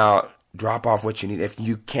 Just come out. Drop off what you need. If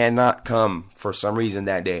you cannot come for some reason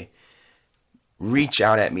that day, reach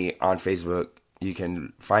out at me on Facebook. You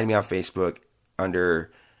can find me on Facebook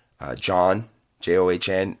under John,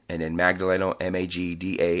 John, and then Magdaleno,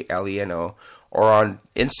 Magdaleno, or on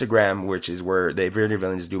Instagram, which is where the Bearded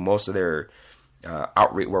Villains do most of their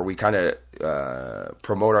outreach, where we kind of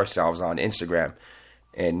promote ourselves on Instagram.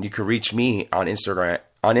 And you can reach me on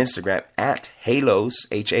Instagram at Halos,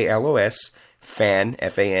 Halos, fan,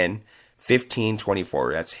 Fan,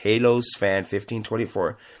 1524. That's Halos Fan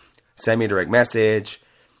 1524. Send me a direct message.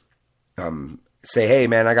 Say, hey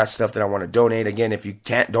man, I got stuff that I want to donate. Again, if you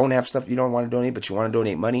don't have stuff you don't want to donate, but you want to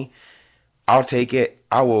donate money, I'll take it.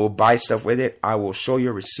 I will buy stuff with it. I will show you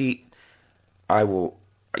a receipt. I will,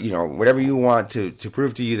 whatever you want to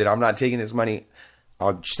prove to you that I'm not taking this money,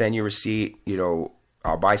 I'll send you a receipt.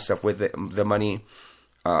 I'll buy stuff with it, the money.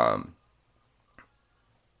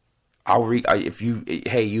 If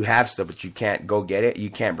you have stuff but you can't go get it, you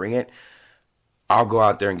can't bring it, I'll go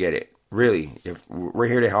out there and get it. Really, if we're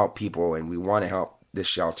here to help people and we want to help this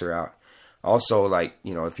shelter out. Also,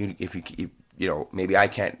 if you maybe I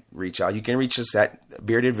can't reach out, you can reach us at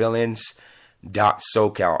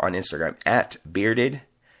beardedvillains.socal on Instagram, at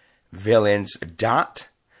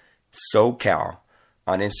beardedvillains.socal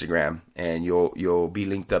on Instagram, and you'll be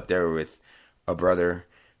linked up there with a brother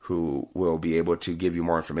who will be able to give you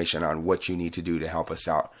more information on what you need to do to help us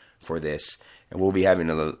out for this. And we'll be having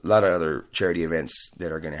a lot of other charity events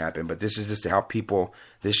that are going to happen. But this is just to help people,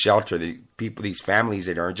 this shelter, these families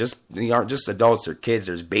that aren't just adults or kids.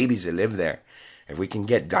 There's babies that live there. If we can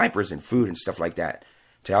get diapers and food and stuff like that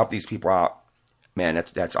to help these people out, man,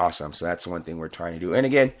 that's awesome. So that's one thing we're trying to do. And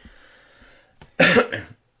again,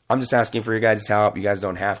 I'm just asking for your guys' help. You guys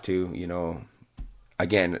don't have to,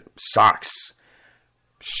 again, socks,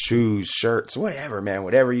 shoes, shirts, whatever, man,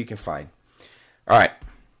 whatever you can find. All right.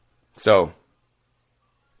 So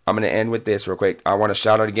I'm going to end with this real quick. I want to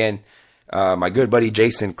shout out again my good buddy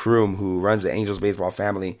Jason Kroom, who runs the Angels Baseball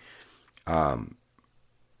Family.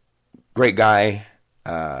 Great guy.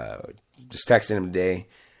 Just texting him today.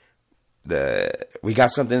 We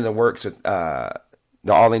got something in the works with the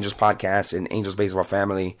All Angels podcast and Angels Baseball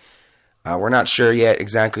Family. We're not sure yet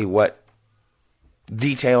exactly what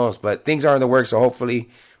details, but things are in the works. So hopefully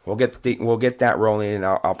we'll get that rolling, and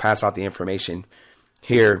I'll pass out the information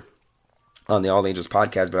here on the All Angels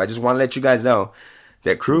podcast. But I just want to let you guys know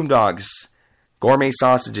that Kroom Dogs Gourmet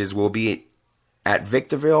Sausages will be at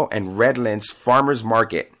Victorville and Redlands Farmers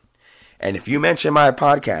Market. And if you mention my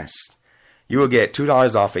podcast, you will get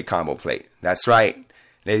 $2 off a combo plate. That's right,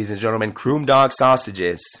 ladies and gentlemen. Kroom Dog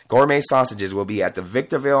Sausages, Gourmet Sausages, will be at the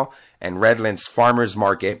Victorville and Redlands Farmers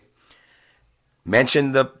Market.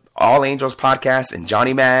 Mention the All Angels podcast and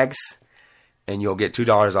Johnny Mags, and you'll get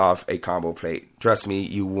 $2 off a combo plate. Trust me,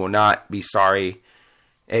 you will not be sorry.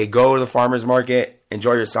 Hey, go to the farmer's market.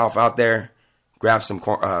 Enjoy yourself out there. Grab some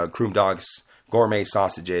Kroom Dogs Gourmet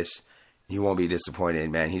Sausages. You won't be disappointed,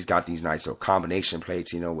 man. He's got these nice little combination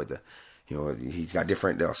plates, with he's got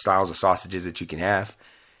different styles of sausages that you can have.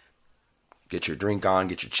 Get your drink on,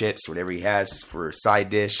 get your chips, whatever he has for a side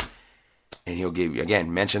dish. And he'll give you,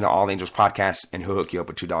 again, mention the All Angels podcast, and he'll hook you up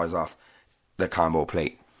with $2 off the combo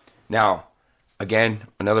plate. Now, again,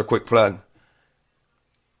 another quick plug.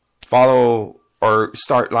 Follow or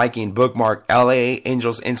start liking, bookmark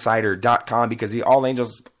LAAngelsInsider.com, because the All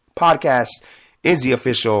Angels podcast is the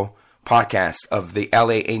official podcast of the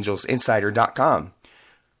LAAngelsInsider.com.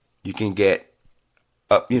 You can get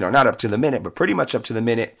up, not up to the minute, but pretty much up to the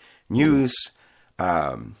minute news,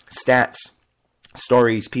 stats,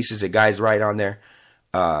 stories, pieces that guys write on there.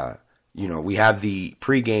 We have the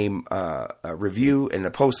pregame review and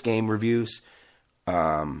the postgame reviews.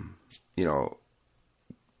 The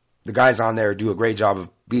guys on there do a great job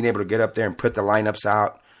of being able to get up there and put the lineups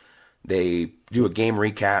out. They do a game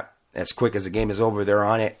recap as quick as the game is over. They're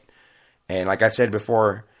on it. And like I said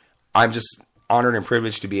before, I'm honored and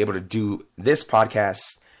privileged to be able to do this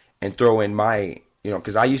podcast and throw in my,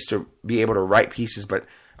 because I used to be able to write pieces, but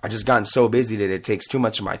I just gotten so busy that it takes too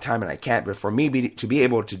much of my time and I can't. But for me to be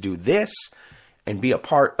able to do this and be a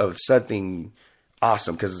part of something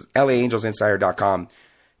awesome, because LAAngelsInsider.com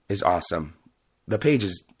is awesome. The page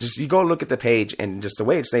is just, you go look at the page and just the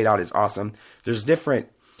way it's laid out is awesome. There's different,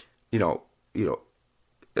 I don't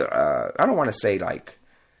want to say like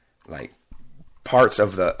parts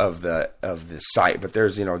of the site, but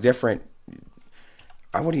there's, different,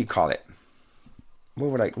 what do you call it? What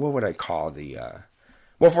would I call the,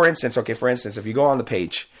 well, for instance, if you go on the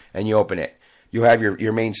page and you open it, you have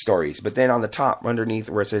your main stories, but then on the top underneath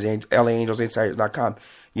where it says LAAngelsInsiders.com,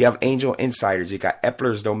 you have Angel Insiders, you got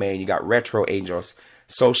Epler's Domain, you got Retro Angels,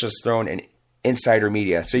 Socialist Throne, and Insider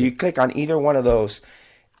Media. So you click on either one of those,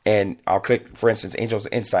 and I'll click, for instance, Angels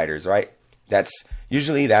Insiders, right? That's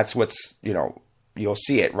what's, you'll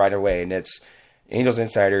see it right away, and it's Angels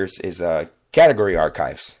Insiders is category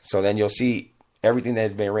archives. So then you'll see everything that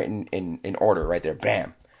has been written in order right there.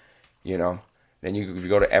 Bam. Then if you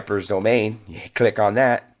go to Epler's Domain, you click on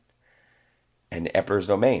that, and Epler's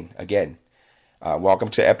Domain again. Welcome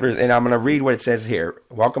to Epler's, and I'm going to read what it says here.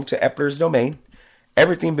 Welcome to Epler's Domain.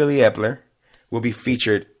 Everything Billy Epler will be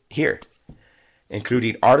featured here,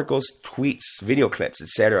 including articles, tweets, video clips,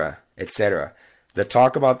 etc., etc. The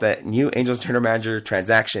talk about the new Angels general manager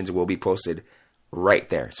transactions will be posted right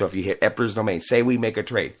there. So if you hit Epler's Domain, say we make a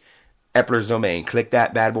trade, Epler's Domain, click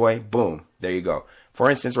that bad boy, boom, there you go. For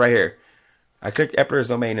instance, right here, I clicked Epler's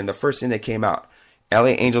Domain, and the first thing that came out, LA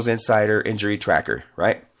Angels Insider Injury Tracker,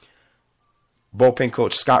 right? Bullpen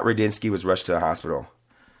coach Scott Radinsky was rushed to the hospital.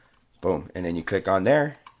 Boom. And then you click on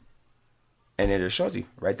there, and it shows you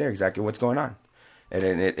right there exactly what's going on. And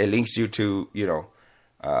then it links you to, the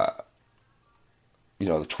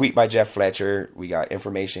tweet by Jeff Fletcher. We got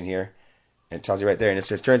information here. And it tells you right there. And it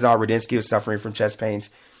says, turns out Radinsky was suffering from chest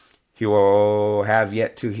pains. He will have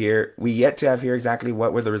yet to have here exactly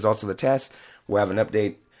what were the results of the test. We'll have an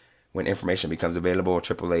update when information becomes available.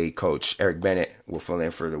 AAA coach Eric Bennett will fill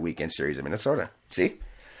in for the weekend series of Minnesota. See?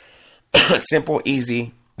 Simple,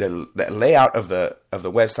 easy. The layout of the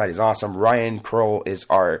website is awesome. Ryan Kroll is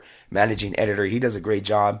our managing editor. He does a great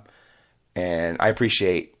job, and I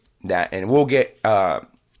appreciate that. And we'll get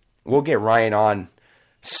Ryan on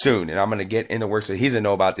soon, and I'm going to get in the works with. He doesn't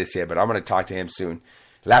know about this yet, but I'm going to talk to him soon.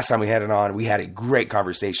 Last time we had it on, we had a great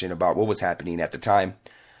conversation about what was happening at the time.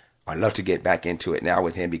 I'd love to get back into it now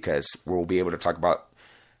with him because we'll be able to talk about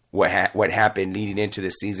what happened leading into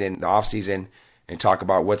this season, the off season, and talk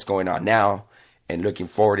about what's going on now and looking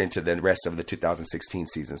forward into the rest of the 2016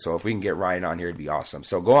 season. So if we can get Ryan on here, it'd be awesome.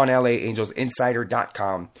 So go on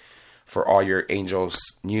LAAngelsInsider.com for all your Angels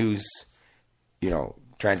news,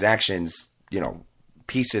 transactions,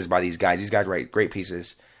 pieces by these guys. These guys write great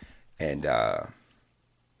pieces, and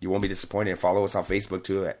you won't be disappointed. Follow us on Facebook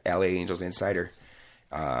too at LA Angels Insider.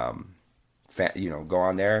 Go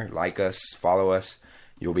on there, like us, follow us.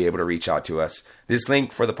 You'll be able to reach out to us. This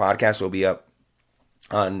link for the podcast will be up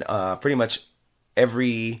on pretty much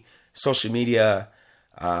every social media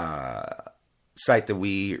site that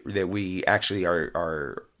we actually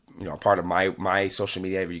are part of my social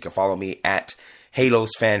media. You can follow me at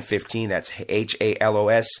HalosFan15. That's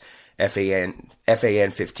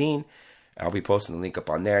HALOSFAN 15. I'll be posting the link up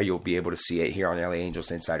on there. You'll be able to see it here on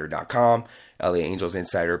LAAngelsInsider.com, LA Angels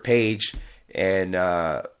Insider page. And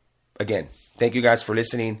again, thank you guys for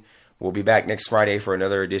listening. We'll be back next Friday for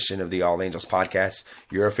another edition of the All Angels Podcast,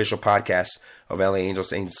 your official podcast of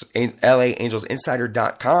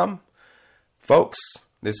LAAngelsInsider.com. Folks,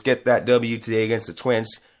 let's get that W today against the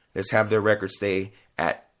Twins. Let's have their record stay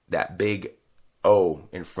at that big O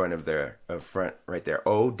in front of front right there,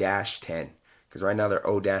 O-10. Because right now they're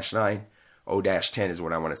O-9. O-10 is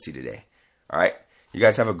what I want to see today. All right. You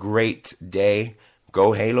guys have a great day.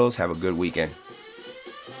 Go Halos. Have a good weekend.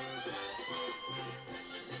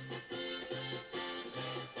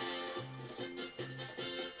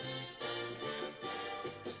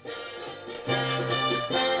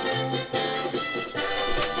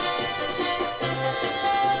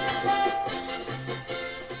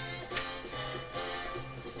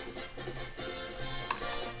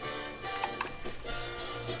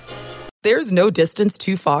 There's no distance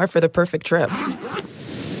too far for the perfect trip.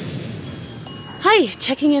 Hi,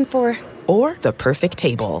 checking in for... Or the perfect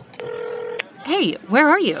table. Hey, where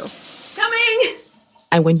are you? Coming!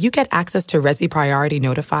 And when you get access to Resi Priority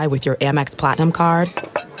Notify with your Amex Platinum card...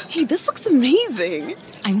 Hey, this looks amazing.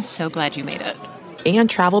 I'm so glad you made it. And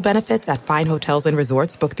travel benefits at fine hotels and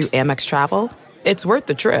resorts booked through Amex Travel, it's worth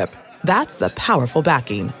the trip. That's the powerful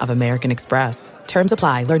backing of American Express. Terms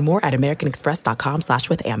apply. Learn more at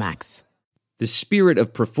americanexpress.com/withAmex. The spirit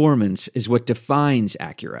of performance is what defines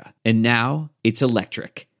Acura. And now, it's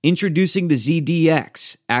electric. Introducing the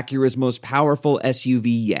ZDX, Acura's most powerful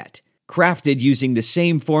SUV yet. Crafted using the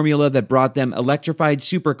same formula that brought them electrified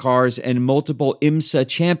supercars and multiple IMSA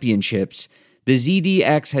championships, the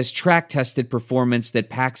ZDX has track-tested performance that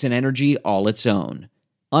packs an energy all its own.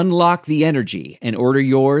 Unlock the energy and order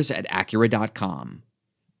yours at Acura.com.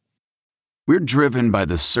 We're driven by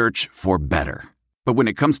the search for better. But when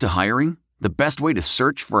it comes to hiring, the best way to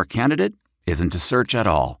search for a candidate isn't to search at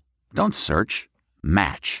all. Don't search.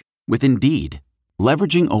 Match. With Indeed.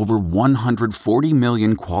 Leveraging over 140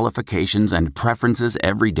 million qualifications and preferences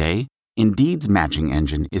every day, Indeed's matching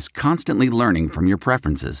engine is constantly learning from your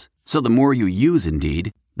preferences. So the more you use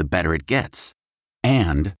Indeed, the better it gets.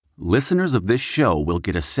 And listeners of this show will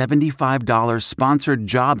get a $75 sponsored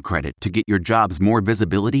job credit to get your jobs more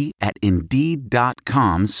visibility at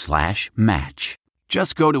Indeed.com/match.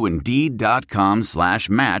 Just go to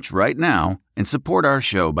Indeed.com/match right now and support our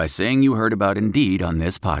show by saying you heard about Indeed on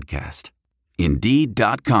this podcast.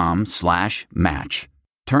 Indeed.com/match.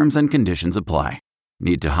 Terms and conditions apply.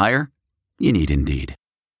 Need to hire? You need Indeed.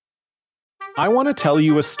 I want to tell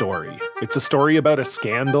you a story. It's a story about a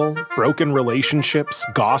scandal, broken relationships,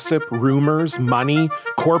 gossip, rumors, money,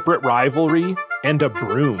 corporate rivalry, and a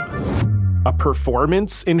broom. A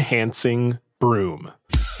performance-enhancing broom.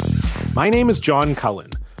 My name is John Cullen.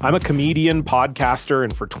 I'm a comedian, podcaster,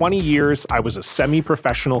 and for 20 years, I was a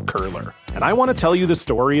semi-professional curler. And I want to tell you the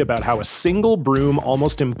story about how a single broom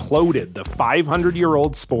almost imploded the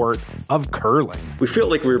 500-year-old sport of curling. We felt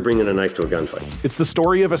like we were bringing a knife to a gunfight. It's the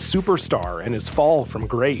story of a superstar and his fall from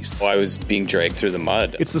grace. Well, I was being dragged through the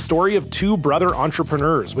mud. It's the story of two brother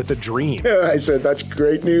entrepreneurs with a dream. I said, that's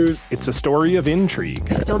great news. It's a story of intrigue.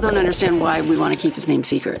 I still don't understand why we want to keep his name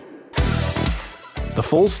secret. The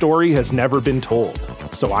full story has never been told,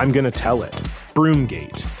 so I'm going to tell it.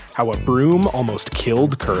 Broomgate, how a broom almost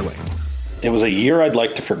killed curling. It was a year I'd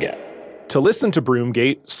like to forget. To listen to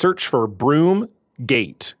Broomgate, search for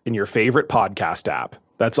Broomgate in your favorite podcast app.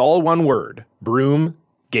 That's all one word,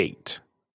 Broomgate.